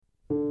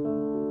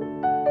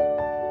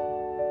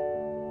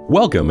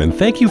Welcome and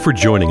thank you for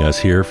joining us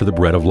here for the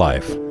Bread of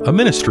Life, a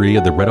ministry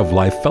of the Bread of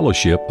Life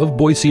Fellowship of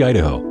Boise,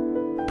 Idaho.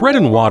 Bread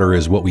and water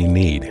is what we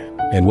need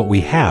and what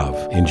we have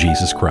in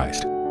Jesus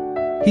Christ.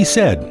 He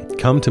said,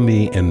 "Come to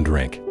me and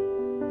drink."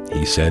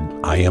 He said,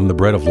 "I am the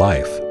bread of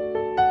life."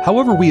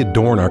 However we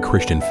adorn our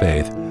Christian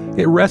faith,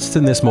 it rests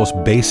in this most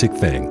basic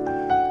thing.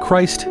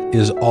 Christ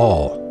is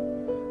all.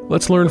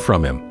 Let's learn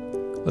from Him.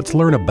 Let's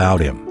learn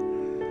about Him.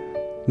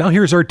 Now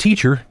here's our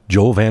teacher,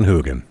 Joel Van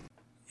Hoogen.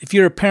 If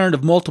you're a parent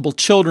of multiple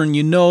children,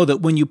 you know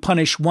that when you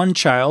punish one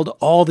child,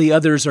 all the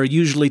others are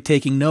usually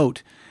taking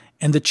note.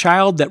 And the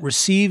child that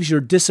receives your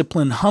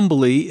discipline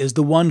humbly is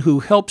the one who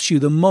helps you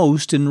the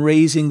most in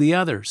raising the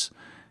others.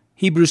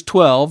 Hebrews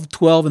 12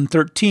 and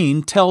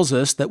 13 tells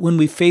us that when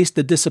we face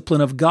the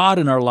discipline of God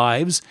in our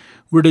lives,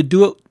 we're to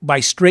do it by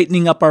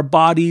straightening up our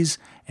bodies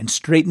and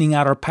straightening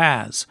out our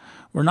paths.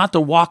 We're not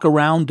to walk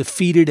around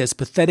defeated as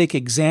pathetic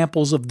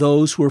examples of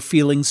those who are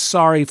feeling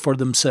sorry for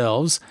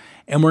themselves,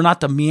 and we're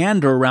not to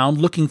meander around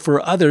looking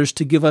for others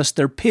to give us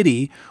their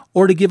pity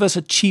or to give us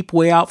a cheap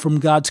way out from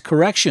God's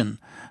correction.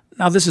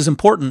 Now, this is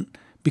important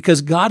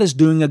because God is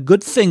doing a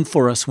good thing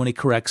for us when He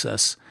corrects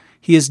us.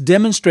 He is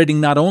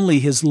demonstrating not only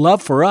His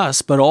love for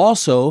us, but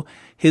also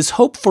His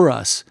hope for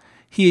us.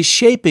 He is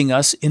shaping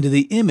us into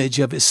the image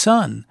of His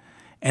Son.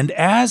 And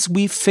as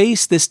we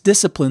face this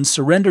discipline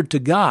surrendered to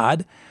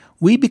God,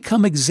 we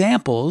become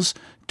examples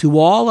to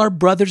all our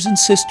brothers and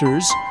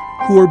sisters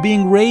who are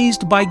being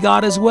raised by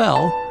God as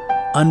well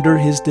under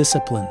His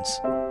disciplines.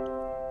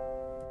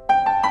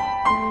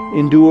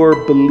 Endure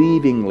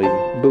believingly.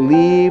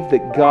 Believe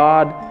that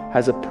God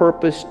has a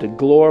purpose to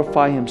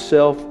glorify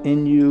Himself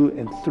in you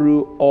and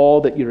through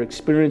all that you're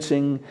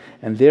experiencing,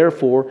 and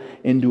therefore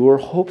endure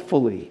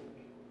hopefully.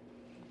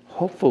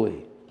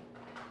 Hopefully.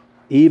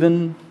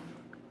 Even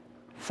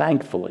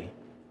thankfully.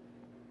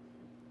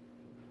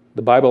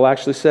 The Bible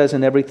actually says,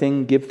 in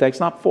everything give thanks.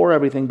 Not for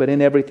everything, but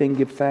in everything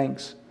give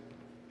thanks.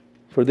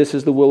 For this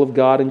is the will of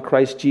God in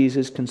Christ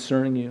Jesus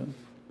concerning you.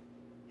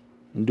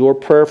 Endure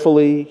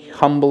prayerfully,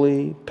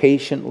 humbly,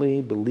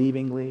 patiently,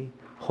 believingly,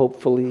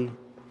 hopefully,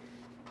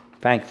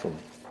 thankfully.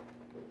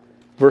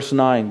 Verse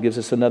 9 gives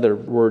us another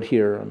word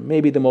here,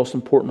 maybe the most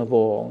important of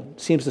all.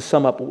 It seems to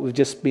sum up what we've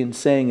just been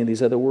saying in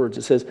these other words.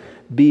 It says,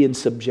 be in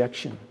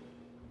subjection.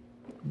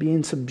 Be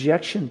in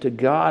subjection to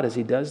God as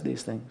He does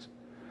these things.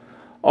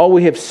 All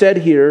we have said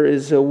here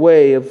is a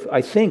way of,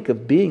 I think,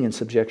 of being in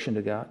subjection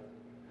to God.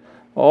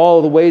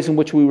 All the ways in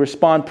which we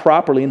respond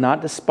properly,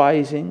 not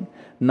despising,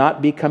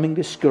 not becoming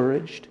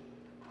discouraged,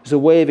 is a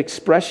way of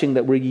expressing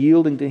that we're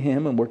yielding to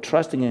Him and we're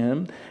trusting in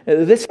Him.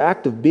 This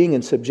act of being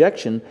in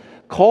subjection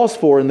calls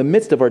for, in the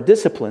midst of our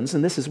disciplines,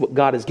 and this is what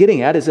God is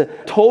getting at, is a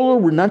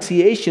total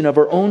renunciation of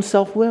our own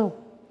self-will.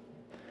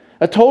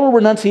 A total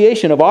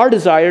renunciation of our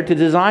desire to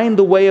design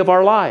the way of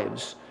our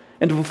lives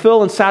and to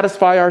fulfill and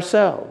satisfy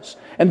ourselves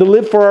and to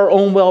live for our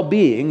own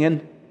well-being.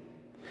 And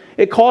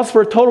it calls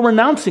for a total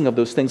renouncing of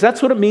those things.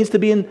 That's what it means to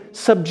be in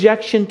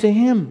subjection to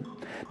Him.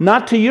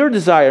 Not to your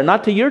desire,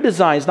 not to your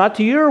designs, not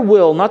to your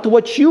will, not to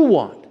what you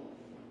want.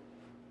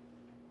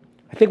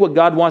 I think what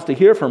God wants to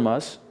hear from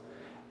us,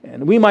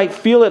 and we might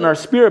feel it in our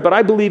spirit, but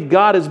I believe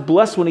God is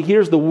blessed when He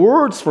hears the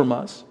words from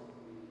us.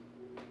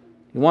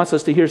 He wants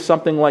us to hear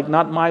something like,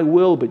 not my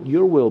will, but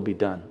your will be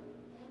done.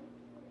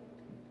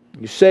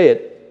 You say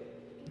it,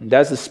 and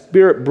as the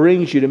Spirit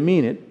brings you to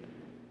mean it,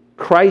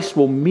 Christ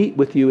will meet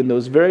with you in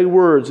those very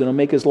words and will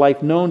make His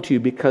life known to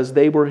you because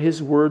they were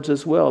His words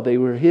as well. They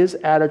were His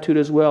attitude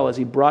as well as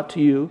He brought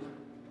to you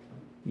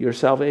your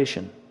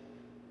salvation.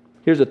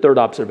 Here's a third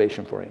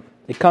observation for you.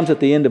 It comes at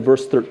the end of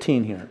verse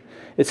 13 here.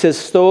 It says,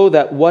 so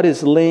that what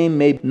is lame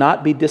may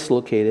not be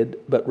dislocated,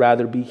 but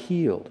rather be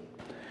healed.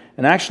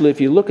 And actually,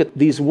 if you look at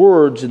these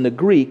words in the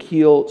Greek,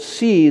 you'll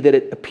see that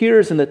it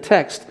appears in the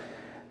text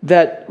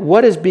that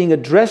what is being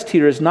addressed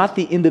here is not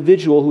the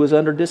individual who is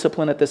under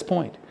discipline at this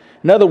point.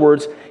 In other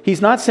words, He's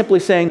not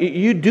simply saying,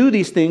 you do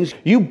these things,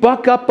 you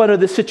buck up under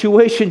the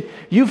situation,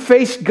 you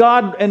face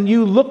God and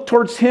you look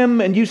towards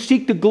Him and you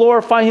seek to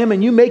glorify Him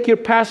and you make your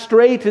path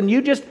straight and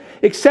you just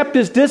accept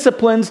His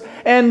disciplines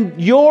and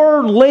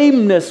your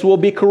lameness will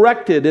be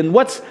corrected and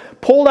what's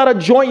pulled out of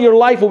joint in your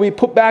life will be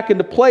put back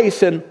into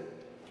place. And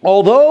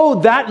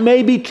although that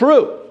may be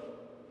true,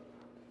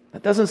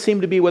 that doesn't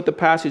seem to be what the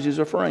passage is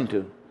referring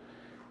to.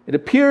 It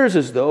appears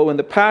as though in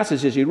the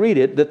passage as you read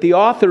it that the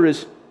author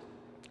is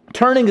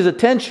turning his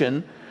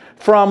attention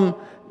from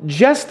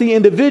just the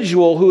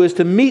individual who is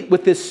to meet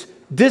with this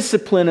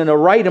discipline in a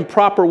right and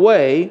proper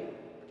way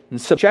in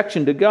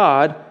subjection to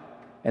God,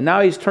 and now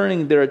he's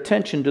turning their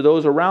attention to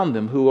those around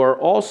them who are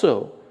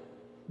also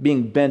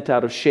being bent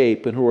out of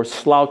shape and who are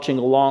slouching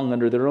along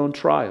under their own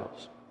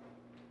trials.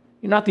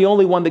 You're not the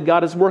only one that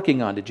God is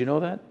working on. Did you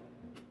know that?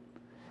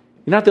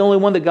 You're not the only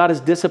one that God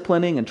is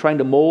disciplining and trying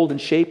to mold and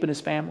shape in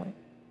His family.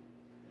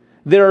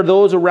 There are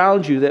those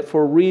around you that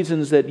for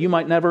reasons that you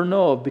might never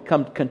know have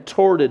become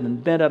contorted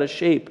and bent out of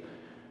shape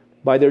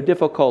by their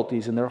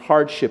difficulties and their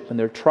hardship and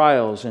their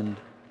trials. And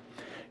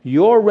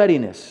your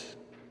readiness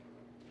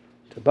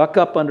to buck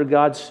up under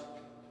God's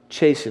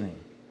chastening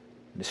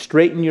to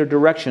straighten your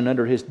direction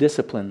under His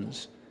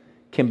disciplines,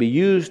 can be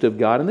used of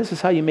God. And this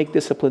is how you make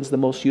disciplines the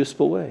most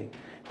useful way.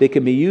 They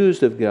can be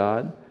used of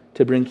God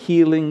to bring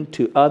healing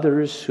to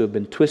others who have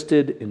been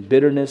twisted in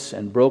bitterness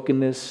and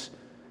brokenness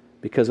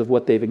because of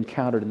what they've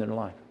encountered in their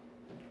life.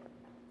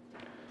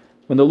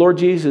 When the Lord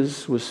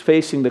Jesus was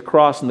facing the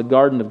cross in the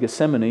Garden of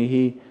Gethsemane,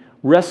 He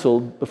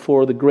wrestled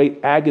before the great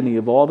agony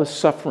of all the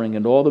suffering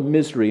and all the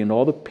misery and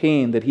all the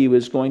pain that He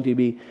was going to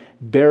be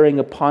bearing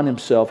upon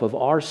Himself of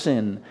our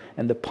sin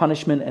and the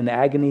punishment and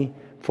agony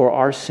for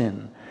our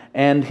sin.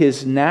 And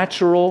His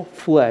natural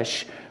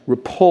flesh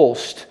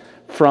repulsed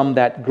from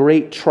that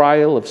great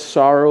trial of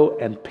sorrow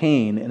and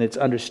pain, and it's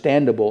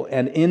understandable.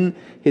 And in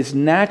His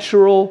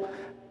natural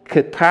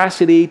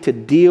capacity to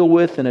deal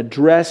with and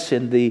address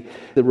and the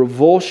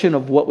revulsion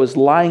of what was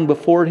lying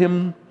before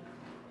Him,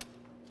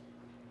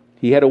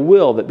 He had a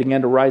will that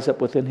began to rise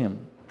up within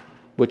Him,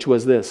 which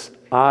was this: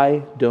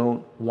 I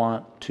don't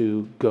want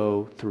to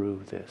go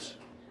through this.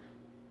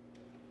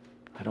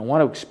 I don't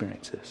want to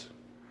experience this.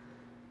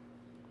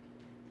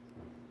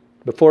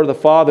 Before the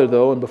Father,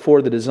 though, and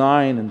before the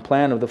design and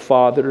plan of the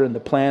Father and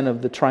the plan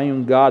of the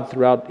triune God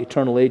throughout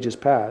eternal ages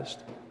past,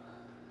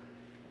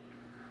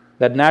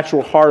 that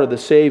natural heart of the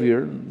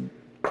Savior,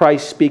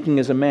 Christ speaking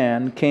as a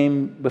man,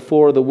 came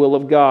before the will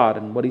of God.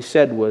 And what He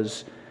said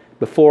was,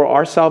 before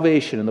our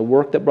salvation and the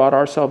work that brought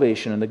our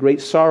salvation and the great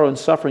sorrow and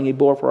suffering He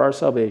bore for our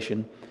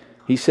salvation,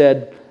 He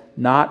said,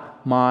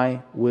 not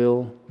my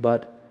will,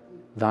 but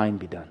thine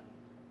be done.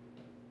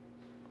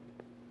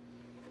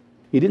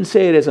 He didn't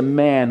say it as a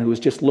man who was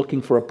just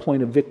looking for a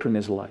point of victory in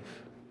his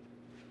life.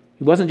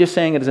 He wasn't just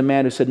saying it as a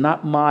man who said,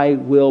 not my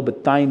will,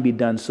 but thine be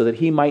done, so that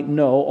he might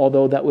know,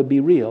 although that would be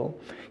real,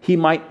 he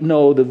might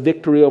know the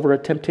victory over a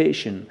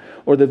temptation,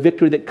 or the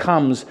victory that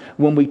comes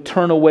when we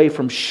turn away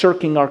from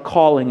shirking our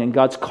calling and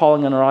God's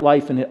calling on our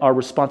life and our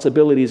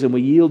responsibilities, and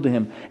we yield to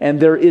Him. And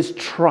there is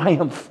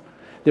triumph.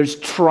 There's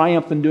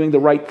triumph in doing the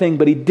right thing,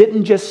 but He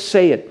didn't just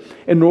say it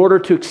in order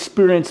to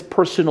experience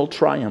personal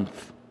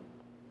triumph.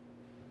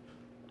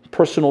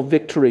 Personal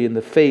victory in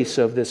the face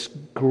of this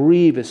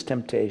grievous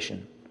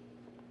temptation.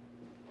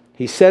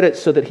 He said it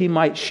so that He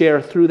might share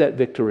through that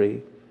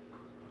victory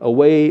a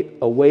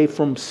way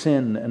from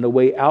sin, and a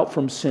way out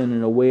from sin,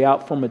 and a way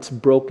out from its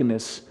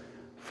brokenness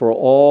for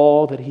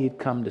all that He had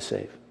come to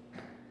save.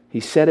 He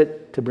said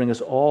it to bring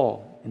us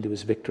all into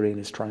His victory and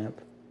His triumph.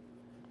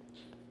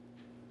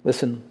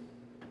 Listen,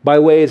 by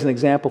way as an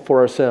example for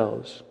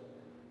ourselves,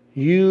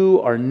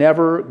 you are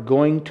never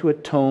going to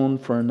atone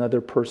for another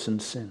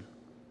person's sin.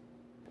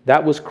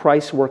 That was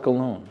Christ's work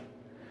alone.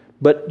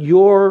 But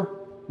your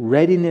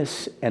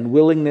readiness and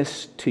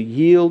willingness to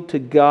yield to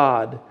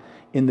God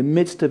in the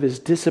midst of His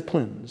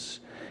disciplines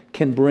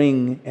can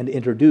bring and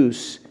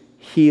introduce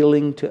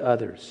healing to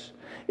others.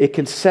 It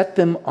can set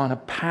them on a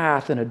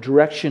path and a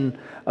direction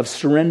of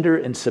surrender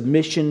and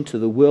submission to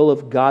the will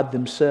of God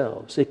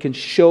themselves. It can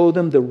show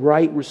them the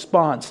right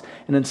response,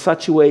 and in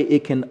such a way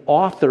it can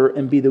author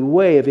and be the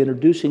way of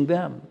introducing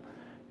them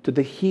to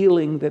the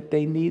healing that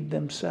they need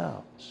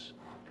themselves.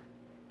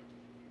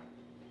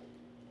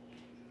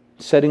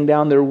 Setting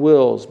down their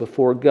wills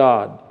before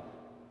God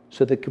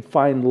so they could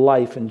find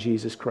life in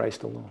Jesus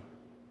Christ alone.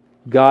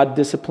 God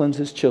disciplines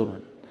His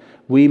children.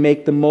 We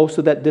make the most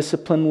of that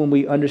discipline when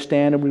we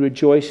understand and we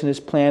rejoice in His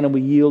plan and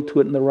we yield to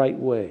it in the right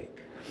way.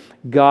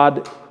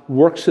 God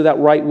works through that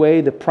right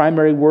way. The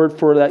primary word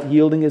for that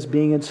yielding is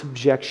being in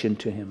subjection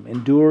to Him,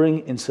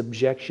 enduring in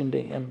subjection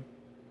to Him,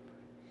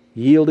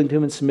 yielding to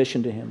Him in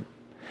submission to Him.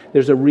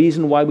 There's a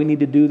reason why we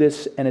need to do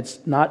this, and it's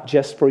not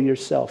just for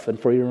yourself and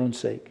for your own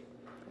sake.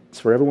 It's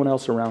for everyone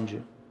else around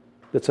you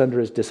that's under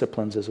His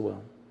disciplines as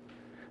well.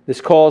 This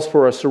calls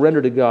for a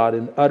surrender to God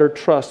and utter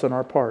trust on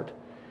our part,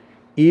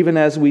 even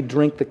as we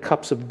drink the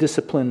cups of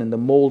discipline and the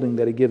molding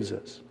that He gives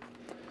us.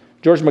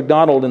 George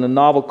MacDonald, in a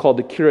novel called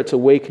The Curate's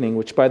Awakening,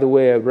 which, by the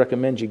way, I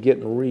recommend you get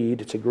and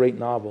read. It's a great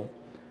novel.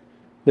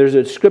 There's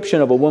a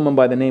description of a woman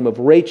by the name of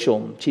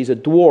Rachel. She's a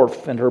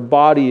dwarf, and her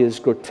body is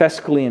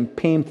grotesquely and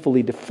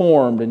painfully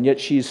deformed, and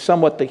yet she's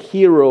somewhat the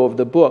hero of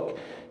the book.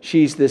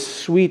 She's this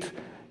sweet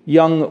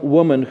young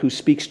woman who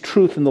speaks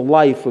truth in the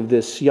life of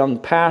this young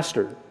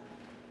pastor.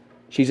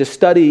 She's a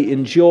study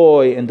in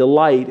joy and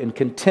delight and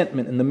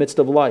contentment in the midst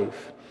of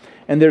life.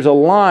 And there's a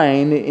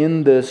line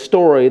in the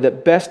story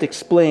that best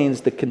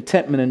explains the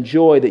contentment and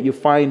joy that you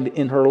find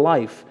in her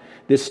life.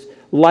 This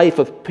life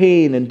of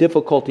pain and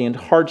difficulty and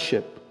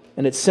hardship.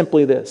 And it's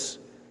simply this.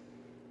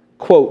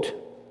 Quote,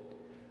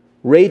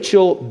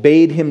 Rachel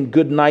bade him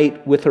good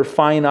night with her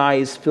fine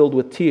eyes filled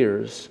with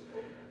tears,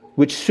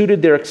 which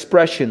suited their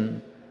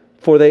expression,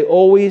 for they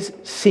always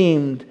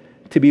seemed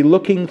to be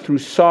looking through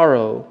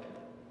sorrow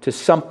to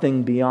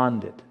something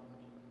beyond it.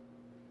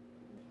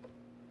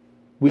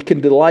 We can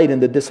delight in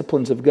the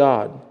disciplines of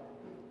God,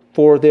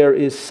 for there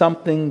is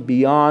something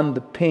beyond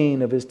the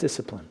pain of His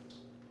discipline.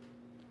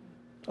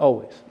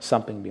 Always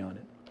something beyond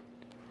it.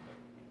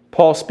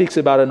 Paul speaks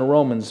about it in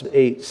Romans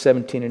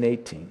 8:17 and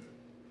 18.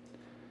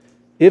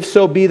 If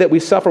so be that we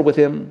suffer with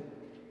Him,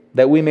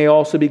 that we may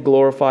also be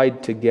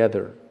glorified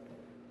together.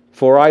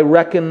 For I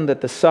reckon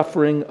that the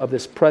suffering of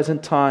this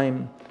present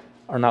time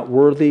are not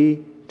worthy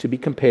to be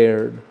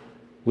compared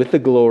with the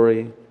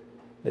glory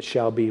that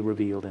shall be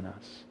revealed in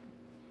us.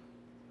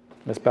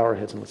 Let's bow our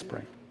heads and let's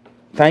pray.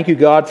 Thank you,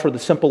 God, for the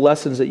simple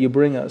lessons that you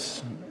bring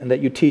us and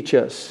that you teach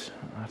us.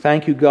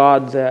 Thank you,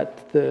 God,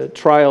 that the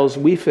trials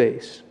we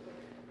face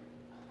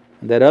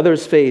and that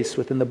others face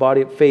within the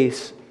body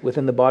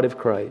of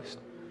Christ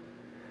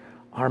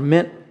are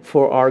meant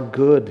for our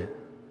good.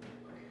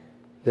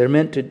 They're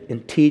meant to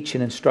teach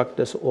and instruct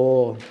us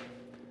all.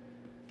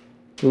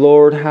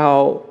 Lord,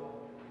 how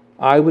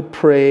I would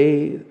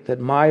pray that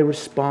my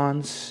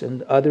response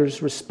and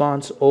others'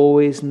 response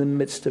always in the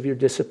midst of your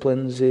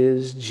disciplines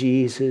is,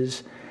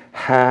 Jesus,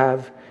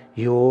 have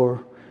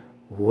your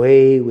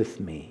way with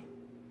me.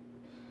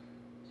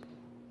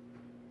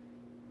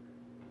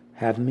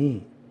 Have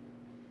me.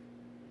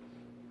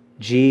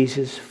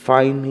 Jesus,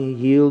 find me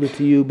yielded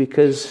to you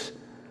because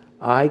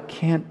I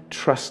can't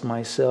trust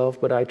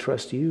myself, but I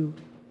trust you.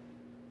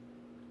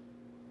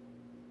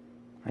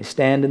 I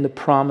stand in the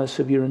promise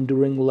of your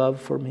enduring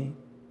love for me,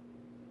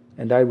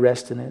 and I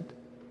rest in it.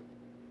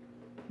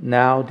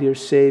 Now, dear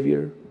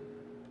Savior,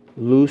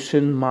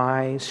 loosen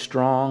my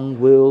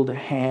strong-willed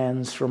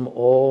hands from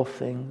all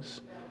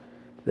things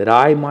that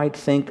I might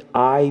think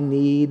I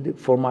need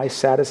for my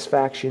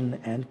satisfaction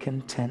and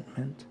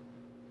contentment,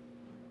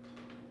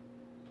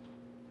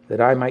 that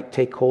I might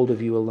take hold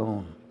of you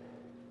alone.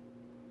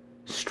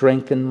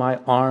 Strengthen my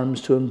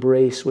arms to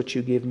embrace what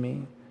you give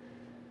me.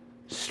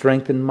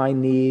 Strengthen my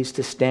knees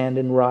to stand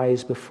and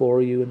rise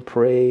before you in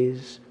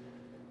praise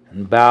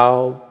and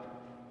bow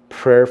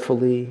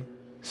prayerfully,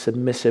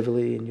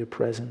 submissively in your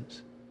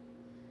presence.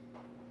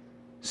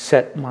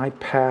 Set my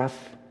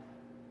path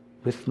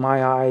with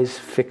my eyes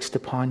fixed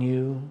upon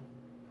you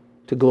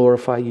to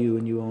glorify you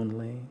and you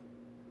only.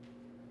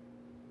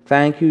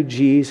 Thank you,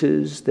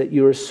 Jesus, that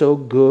you are so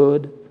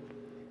good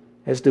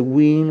as to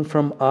wean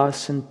from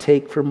us and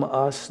take from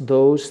us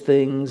those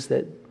things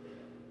that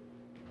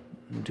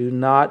do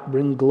not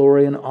bring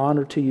glory and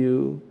honor to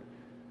you,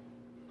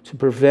 to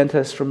prevent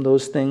us from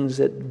those things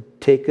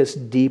that take us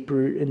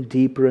deeper and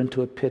deeper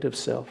into a pit of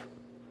self.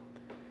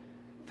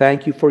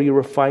 Thank you for your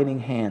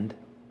refining hand.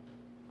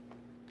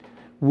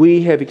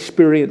 We have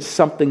experienced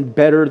something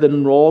better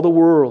than all the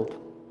world.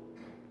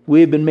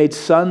 We have been made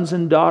sons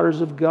and daughters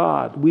of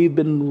God. We've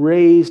been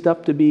raised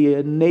up to be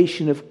a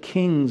nation of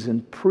kings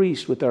and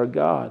priests with our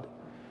God.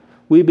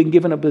 We've been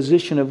given a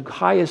position of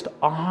highest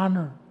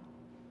honor.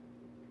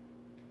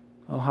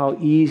 Oh, how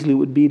easily it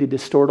would be to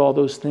distort all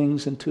those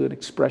things into an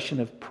expression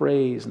of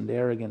praise and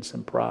arrogance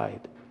and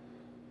pride.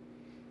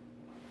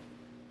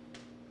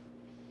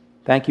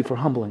 Thank you for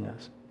humbling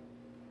us,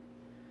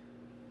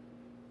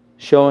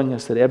 showing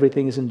us that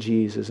everything is in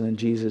Jesus and in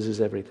Jesus is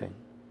everything.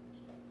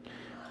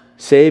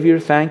 Savior,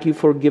 thank you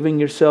for giving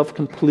yourself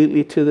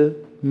completely to the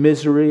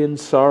misery and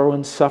sorrow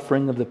and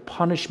suffering of the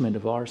punishment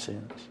of our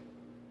sins,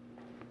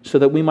 so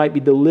that we might be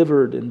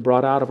delivered and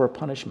brought out of our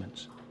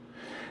punishments.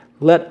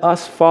 Let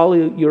us follow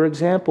your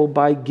example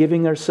by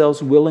giving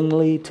ourselves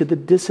willingly to the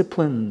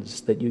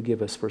disciplines that you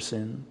give us for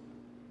sin,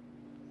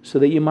 so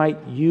that you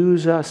might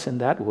use us in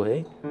that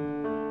way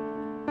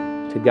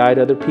to guide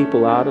other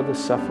people out of the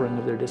suffering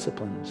of their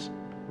disciplines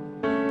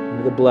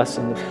into the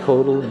blessing of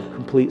total and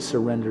complete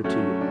surrender to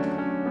you.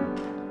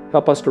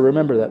 Help us to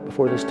remember that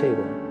before this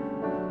table.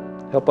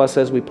 Help us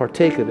as we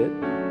partake of it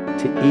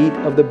to eat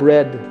of the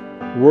bread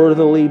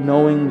worthily,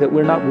 knowing that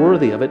we're not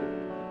worthy of it,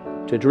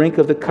 to drink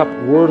of the cup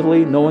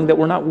worthily, knowing that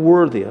we're not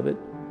worthy of it,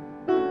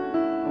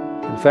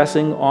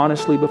 confessing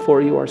honestly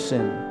before you our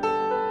sin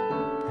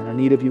and our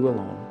need of you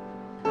alone,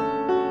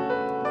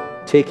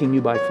 taking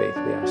you by faith,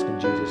 we ask in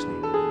Jesus'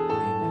 name.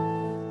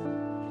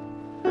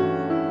 Amen.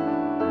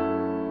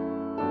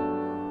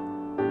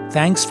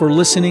 Thanks for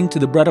listening to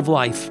The Bread of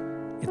Life.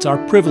 It's our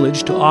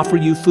privilege to offer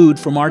you food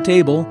from our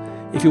table.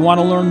 If you want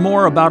to learn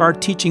more about our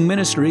teaching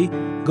ministry,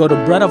 go to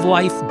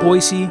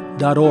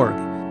breadoflifeboise.org.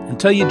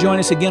 Until you join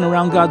us again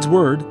around God's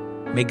Word,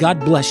 may God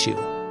bless you.